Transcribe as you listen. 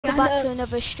Welcome back to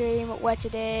another stream where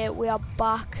today we are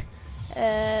back.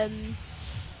 I'm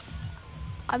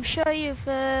sure you've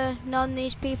known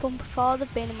these people before.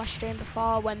 They've been in my stream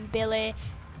before when Billy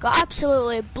got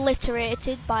absolutely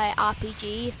obliterated by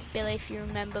RPG. Billy, if you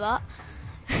remember that.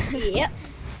 Yep.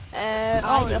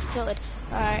 Oh, I've tilted.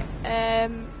 Alright.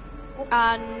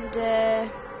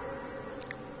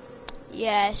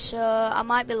 Yeah, so I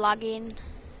might be lagging.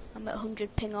 I'm at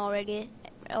 100 ping already,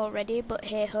 but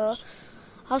hey ho.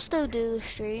 I'll still do the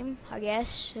stream, I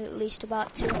guess, at least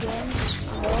about 2 games,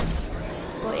 I hope.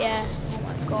 But yeah, oh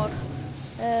my god.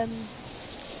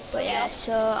 But yeah,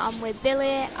 so I'm with Billy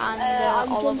and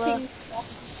Oliver.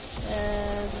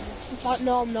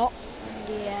 No, I'm not.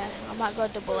 And yeah, I might go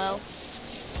double L.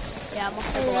 Yeah, I'm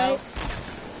off double L.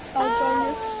 I'll join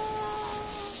you.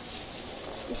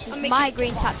 This is my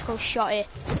green tactical shotty.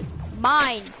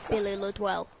 Mine, Billy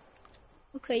Ludwell.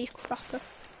 Okay, you crapper.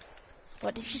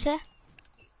 What did you say?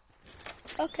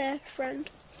 Okay, friend.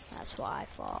 That's what I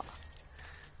thought.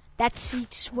 That's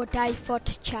what I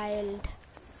thought, child.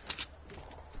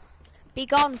 Be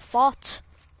gone, thought.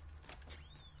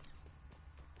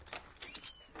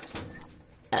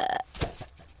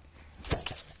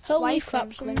 Holy crap,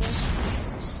 I'm not.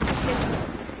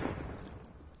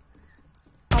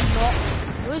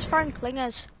 Who's throwing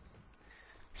clingers?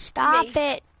 Stop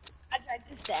it! I tried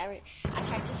to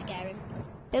scare him.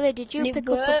 Billy, did you pick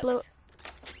up the blue?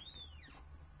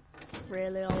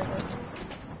 Really, Oliver?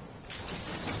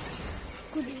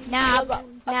 Nab.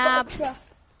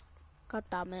 God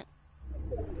damn it.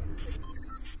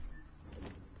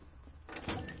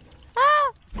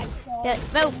 Ah! Yeah,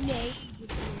 move!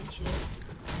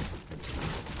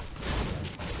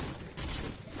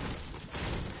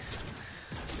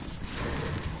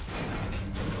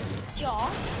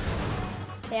 Josh?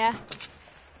 Yeah?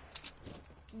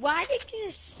 Why did you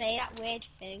just say that weird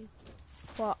thing?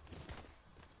 What?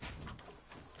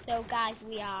 So guys,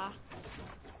 we are.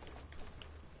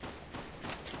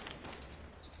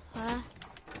 Huh?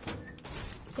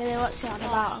 Billy, what's it on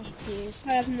about? I'm confused.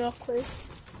 I have no clue.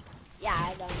 Yeah,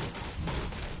 I don't.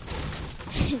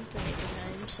 He doesn't even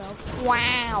know himself.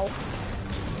 Wow!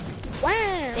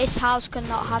 Wow! This house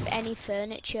cannot have any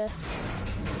furniture.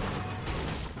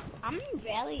 I'm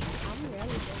really good.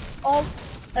 Oh,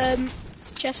 the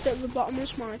chest at the bottom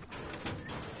is mine.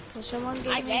 Can someone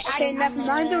give me some... Okay, never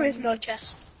mind, there is no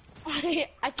chest.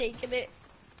 I taken it.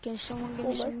 Can someone give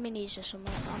me some minis or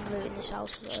something? I'm looting this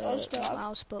house, not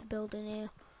house, but building here.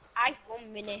 I have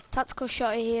 1 minute. Tactical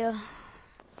shotty here.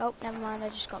 Oh, never mind, I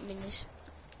just got minis.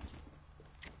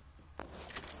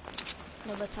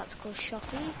 Another tactical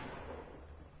shotty.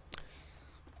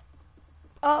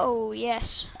 Oh,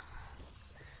 yes.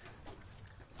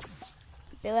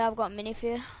 Billy, I've got a mini for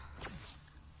you.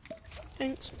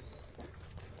 Thanks.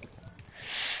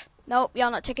 Nope, you're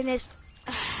not taking this.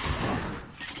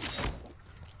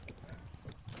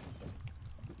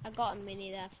 I got a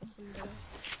mini there for somebody.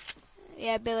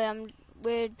 Yeah, Billy,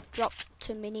 we're dropped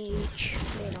to mini each,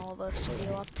 me and all of us, so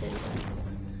you'll have to.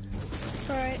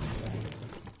 Alright.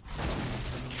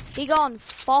 Be gone,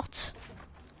 fot.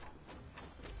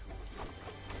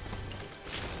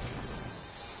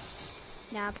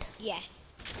 Nabbed. Yes.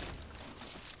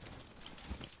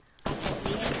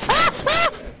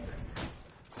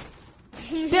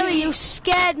 Billy, you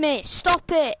scared me. Stop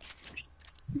it.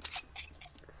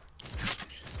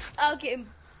 I'll get him.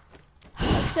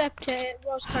 Except it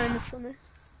was kind of funny.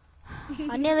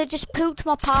 I nearly just pooped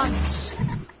my pants.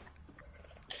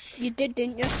 You did,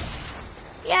 didn't you?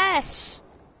 Yes.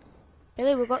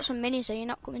 Billy, we've got some minis. Are you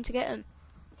not coming to get them?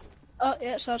 Oh,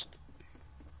 yeah, it's us.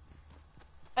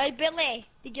 Hey, Billy,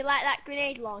 did you like that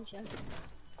grenade launcher?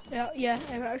 Yeah,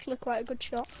 it was actually quite a good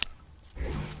shot.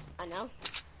 I know.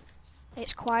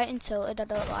 It's quiet and tilted. I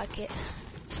don't like it.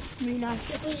 Me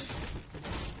neither.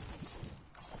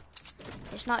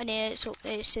 It's not in here.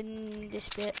 It's in this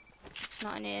bit. It's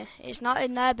not in here. It's not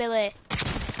in there, Billy.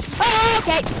 Oh,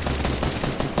 okay.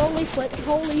 Holy flip.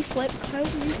 How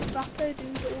do you rapper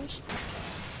do those?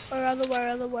 Where are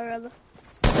they?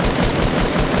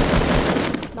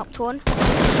 Knocked one.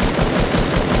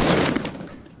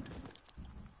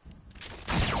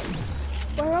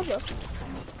 Where are they?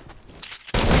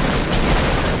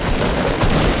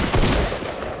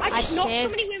 I just knocked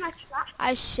somebody with my trap.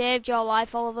 I saved your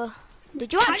life, Oliver.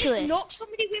 Did you actually? I just knocked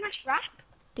somebody with my trap.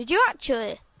 Did you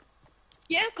actually?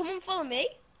 Yeah, come and follow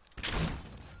me.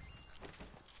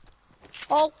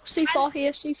 Oh, C4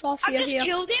 here, C4 here. I just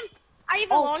killed him. I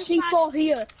have a launch C4 pad.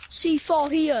 Here,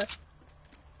 C4 here.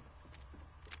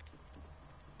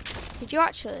 Did you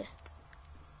actually?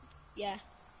 Yeah.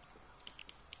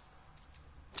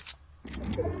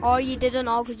 Oh, you didn't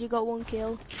all because you got 1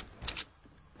 kill.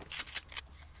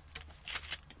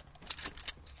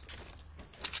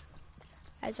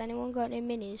 Has anyone got any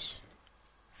minis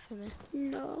for me?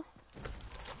 No.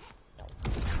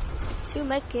 2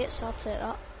 medkits, I'll take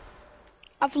that.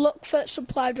 I've looked for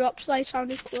supply drops, they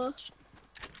sounded close.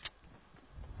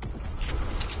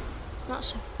 It's not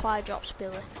supply drops,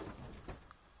 Billy.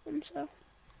 So.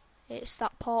 It's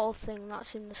that portal thing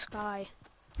that's in the sky.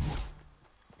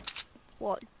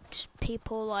 What just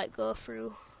people like go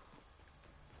through.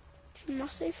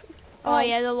 Massive. Oh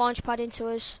yeah, the launch pad into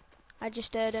us. I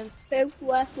just heard him. Who?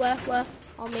 Where?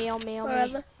 On me.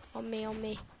 Wherever. On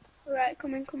me. Right,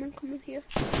 come in here.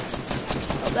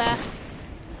 Up there.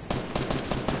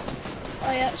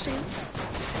 Oh yeah, see him.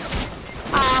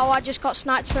 Ow, I just got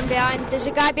sniped from behind. There's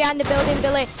a guy behind the building,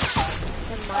 Billy.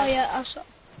 Oh yeah, I saw.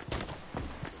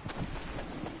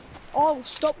 Oh,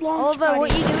 stop launch Oliver,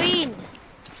 what are you doing?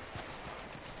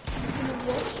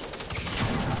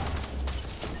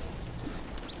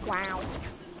 Wow.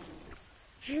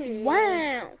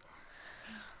 Wow.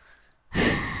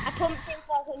 I pumped in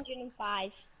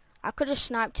 405. I could have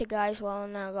sniped a guy as well,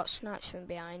 and then I got sniped from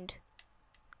behind.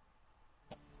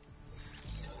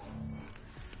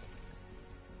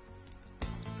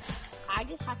 I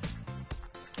just have to.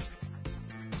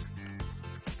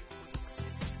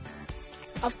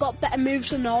 I've got better moves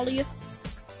than all of you.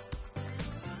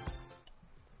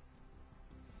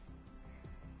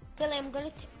 Billy, I'm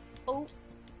gonna. Oh.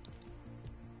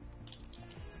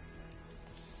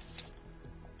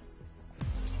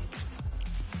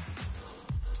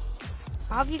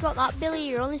 How have you got that, Billy?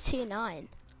 You're only tier 9.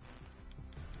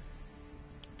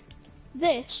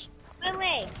 This?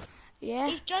 Billy, Yeah.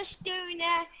 he's just doing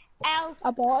a L.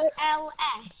 I bought it.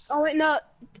 LS. Oh wait, no.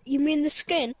 You mean the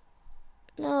skin?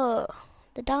 No,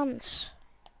 the dance.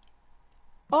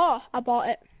 Oh, I bought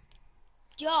it.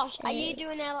 Josh, are you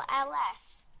doing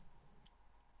LS?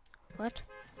 What?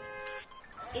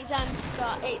 It's on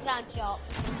shop.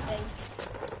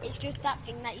 It's just that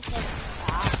thing that you said at the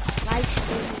start. Live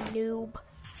streaming noob.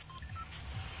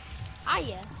 Are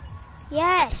you?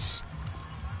 Yes.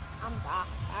 I'm back.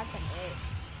 I can do it.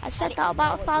 I said that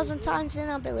about 1,000 times, didn't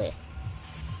I, Billy?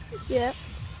 Yeah.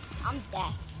 I'm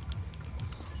deaf.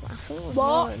 I think it was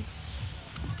What? more.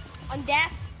 I'm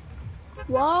deaf.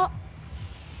 What?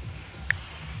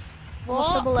 I'm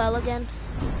off double L again.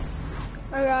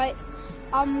 Alright.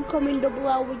 I'm coming double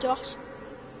L with Josh.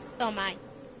 Oh my.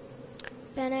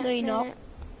 Bennett, No, you're not. Bennett.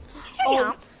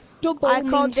 Oh, double I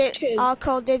means two. I'll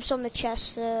call dibs on the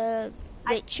chest,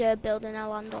 which building I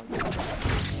land on.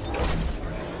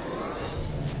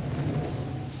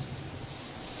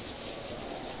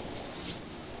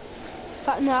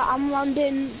 But no, I'm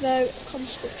landing the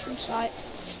construction site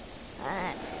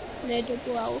Uh, near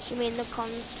double L's. you mean the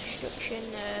construction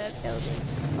building?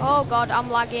 Oh god,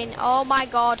 I'm lagging. Oh my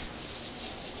god.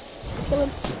 Kill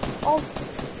him. Oh,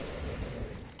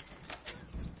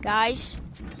 Guys.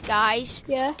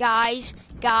 yeah. Guys.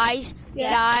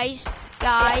 Yeah.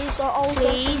 Got all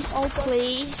Please. broken, all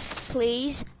broken.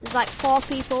 Please. There's like 4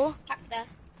 people. Factor.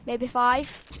 Maybe 5.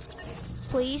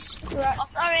 Please. Right. Oh,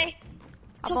 sorry.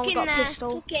 I've only got a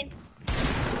pistol.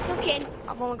 Tuck in.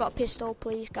 I've only got a pistol,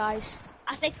 please, guys.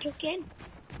 I said tuck in.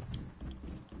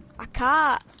 I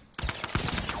can't.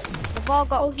 We've all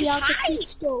got. Oh, he has a hide.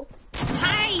 pistol.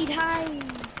 Hide.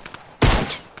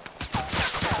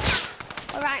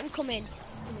 Alright, I'm coming.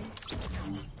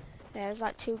 There's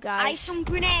like 2 I guys. some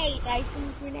grenades.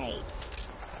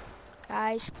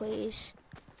 Guys, please.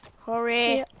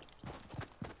 Hurry. Yeah.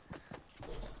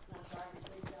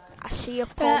 I see a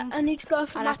pump I need to go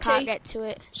for and my I can't tea. get to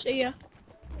it. See ya.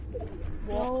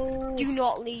 No. Do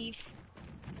not leave.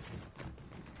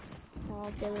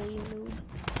 Oh, Billy, you noob.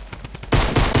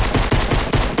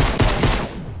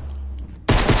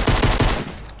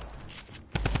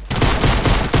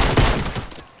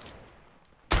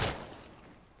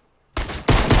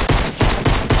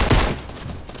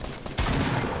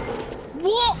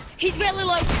 What? He's really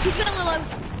low.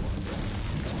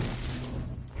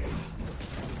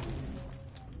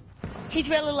 He's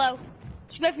really low.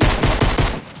 Rev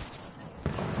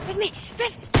me.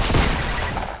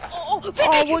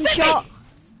 Oh, One shot.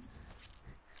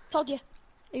 Told you.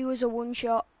 He was a 1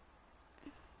 shot.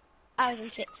 I was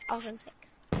in 6.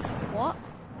 What?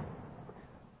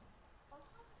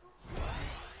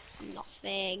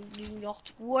 Nothing. Do not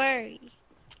worry.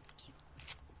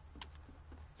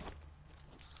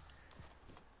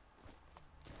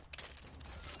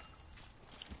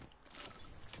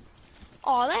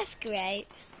 Oh, that's great.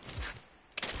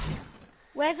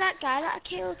 Where's that guy that I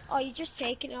killed? Oh, you're just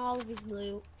taking all of his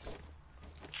loot.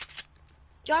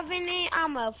 Do you have any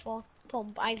ammo for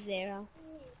pump? I have 0.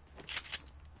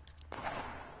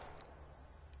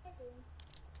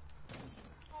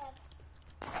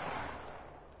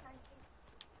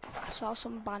 I saw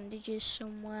some bandages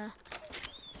somewhere.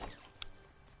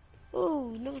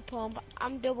 Ooh, no pump.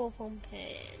 I'm double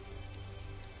pumping.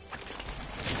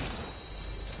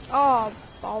 Oh,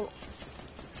 bollocks.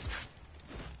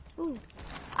 Ooh,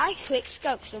 I quick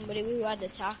scoped somebody who had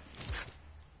attack.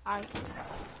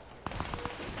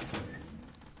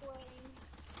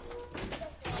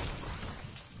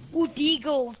 Ooh,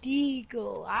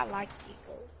 deagle. I like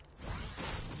deagles.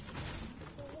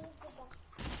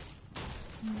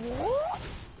 What?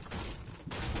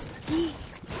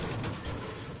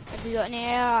 Have you got any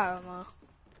AR ammo?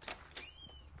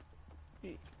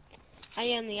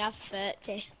 I only have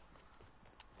 30.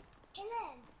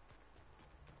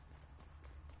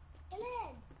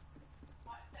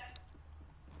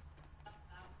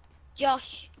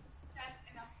 Josh.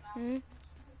 Hmm?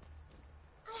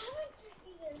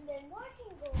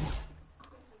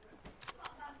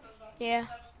 Yeah.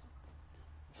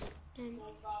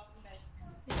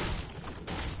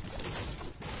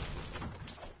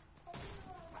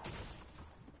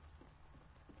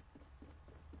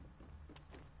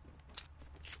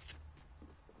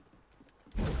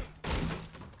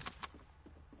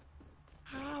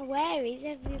 Where is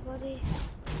everybody?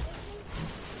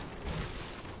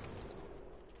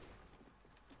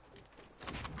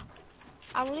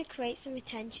 I want to create some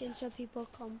attention so people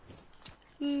come.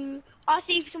 I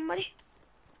see somebody.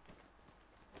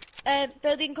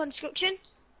 Building construction.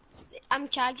 I'm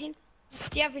charging.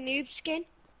 Do you have a noob skin?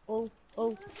 Oh.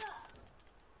 I'm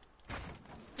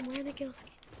wearing a girl skin.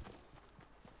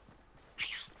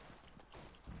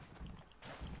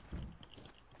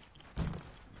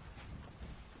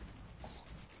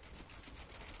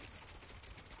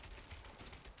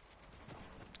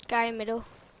 Guy in middle.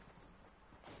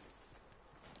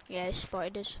 Yeah, it's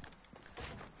spiders.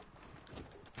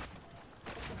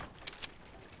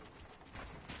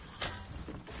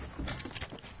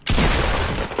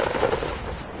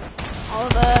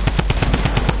 Oliver.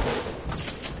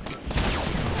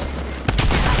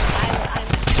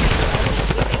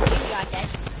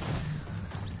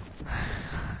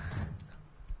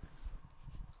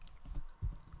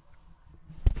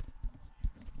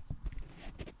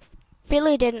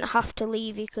 Billy didn't have to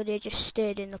leave, he could have just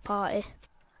stayed in the party.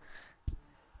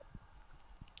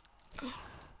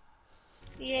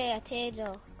 Yeah,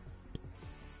 Tato.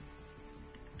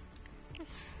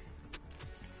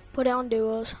 Put it on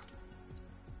duos.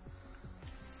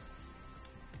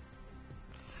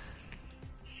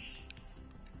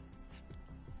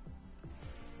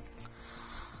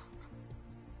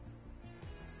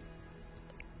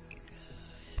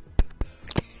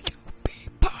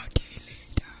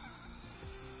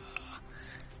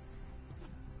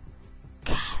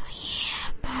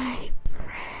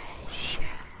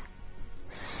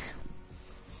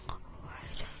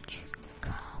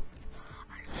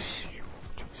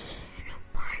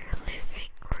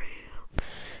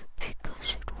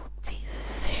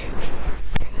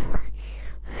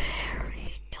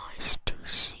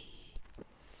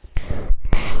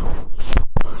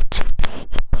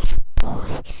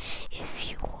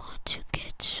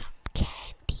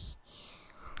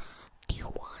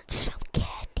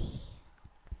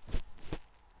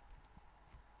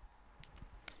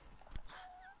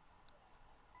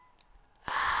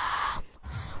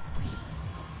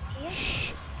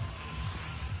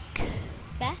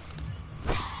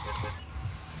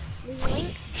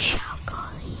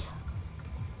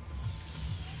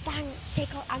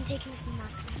 I'm taking it from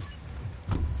Max.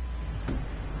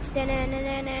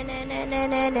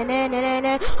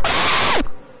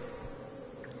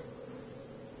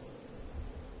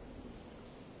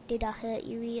 Did I hurt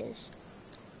your ears?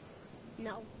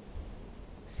 No.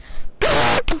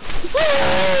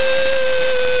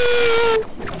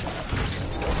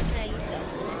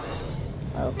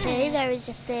 Okay, there is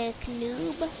a fake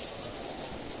noob.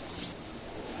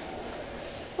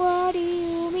 What do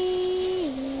you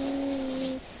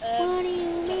mean? What do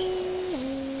you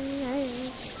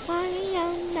mean? What do you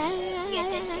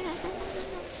mean?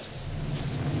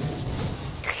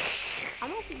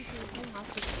 I'm hoping you can come out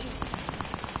to see.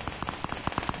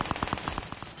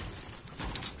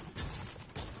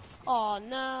 Oh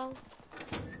no.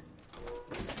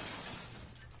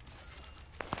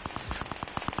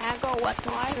 I got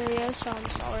weapon for you, so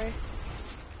I'm sorry.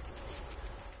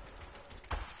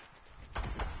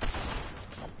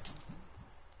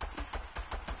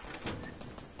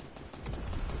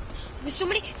 There's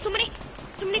somebody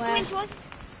coming to us.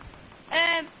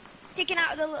 Taken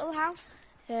out of the little house.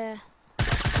 Yeah.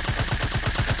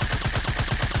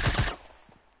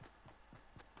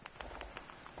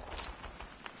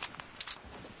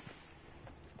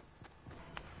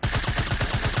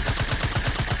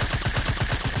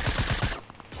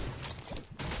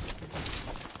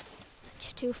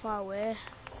 too far away.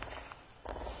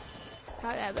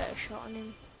 Can't get a better shot on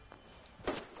him.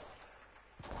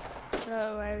 I don't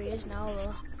know where he is now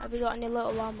though. Have you got any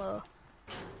little ammo?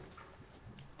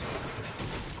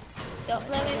 Don't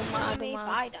let me find me if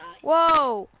I die.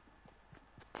 Whoa!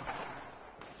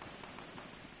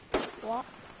 What?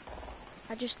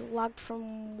 I just lagged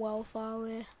from well far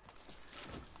away.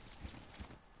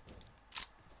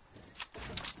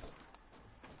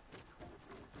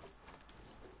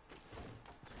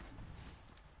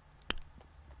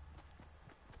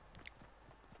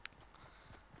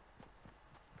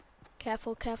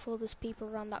 Careful, careful, there's people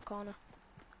around that corner.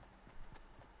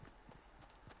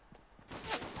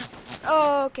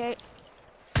 Oh, okay.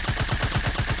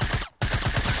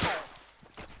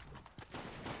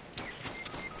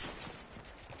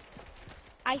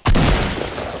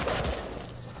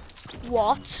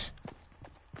 What?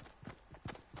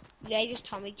 Yeah, he just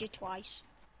Tommied you twice.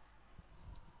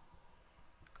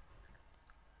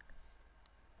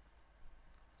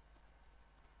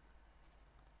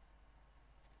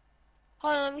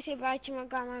 Hold on, let me say bye to my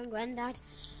grandma and granddad.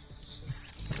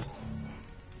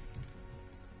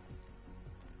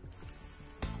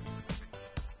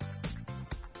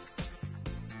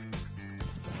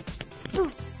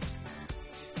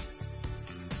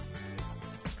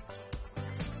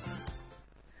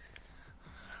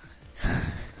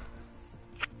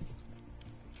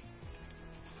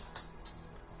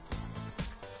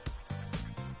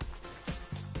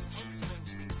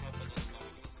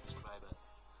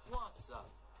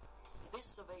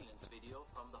 Surveillance video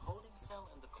from the holding cell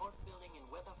in the court building in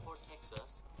Weatherford,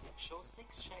 Texas, shows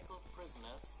 6 shackled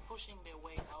prisoners pushing their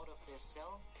way out of their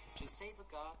cell to save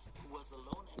a guard who was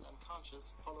alone and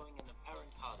unconscious following an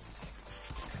apparent heart attack.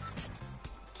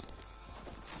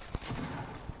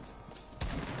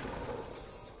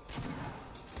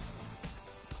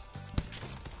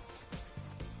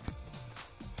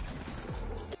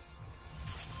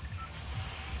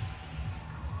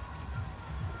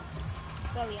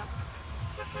 Sorry, yeah.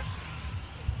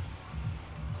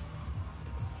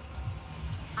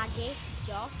 Aggie,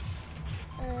 Josh.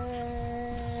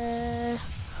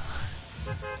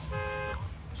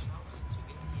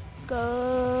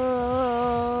 Go.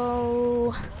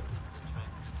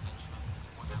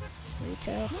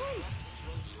 Retail.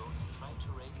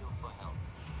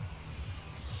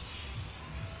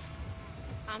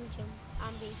 I'm Jim.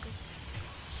 I'm Beacon.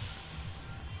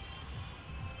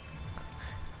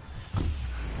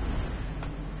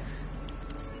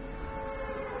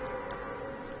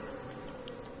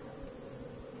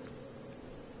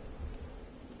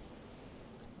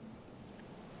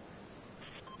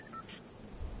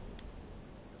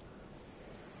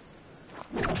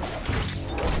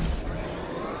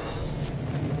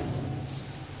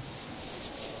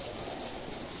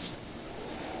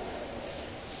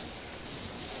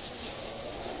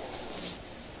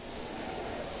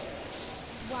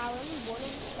 Wow, only one in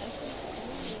second.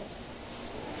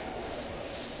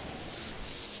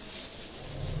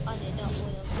 Oh, they don't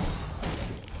win them.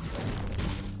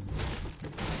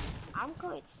 I'm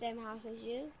going to the same house as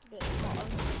you, but bottom,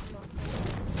 not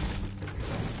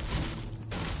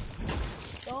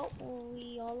don't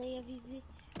worry, all I have is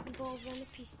a revolver and a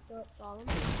pistol, that's all I'm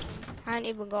thinking. I ain't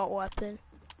even got a weapon.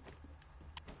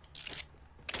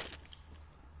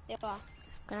 Yeah.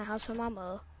 Can I have some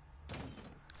ammo?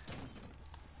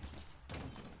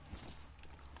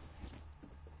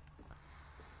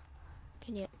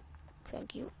 Can you?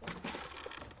 Thank you.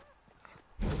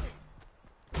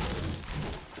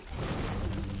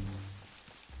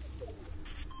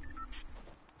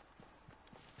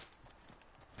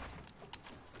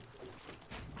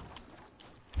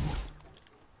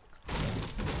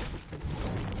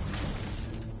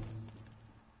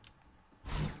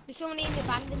 There's someone in the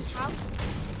abandoned house.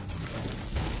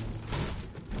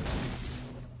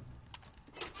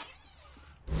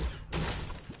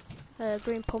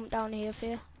 Green pump down here for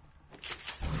you.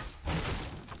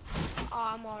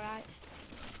 Oh, I'm alright.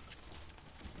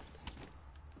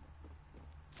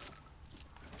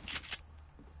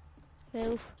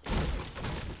 Move.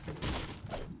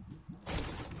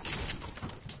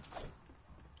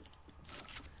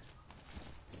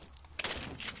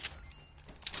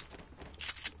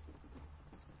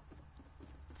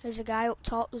 There's a guy up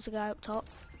top, there's a guy up top.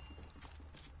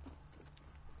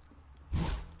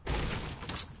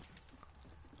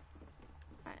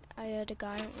 I heard a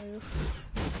guy on the roof.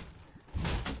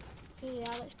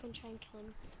 Yeah, let's go and try and kill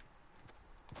him.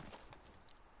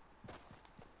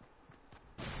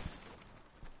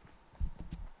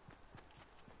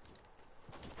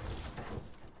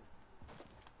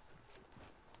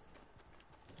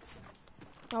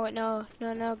 Oh wait, no,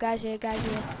 guys here, guys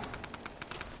here.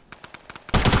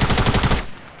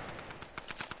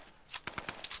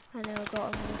 I know,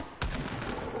 got him.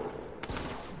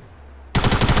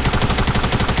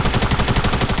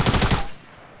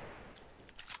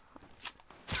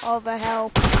 Over,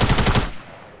 help.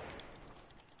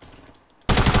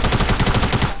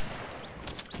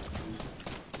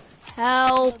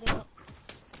 Help!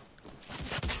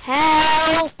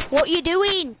 Help! What are you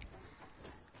doing?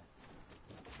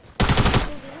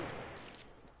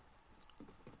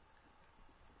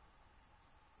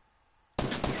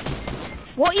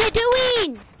 What are you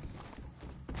doing?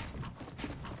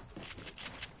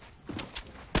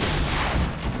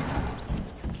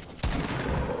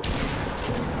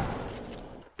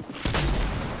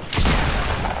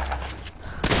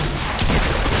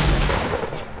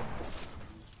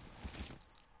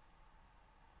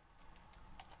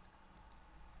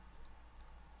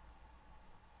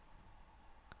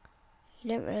 You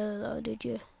didn't really know, did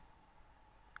you?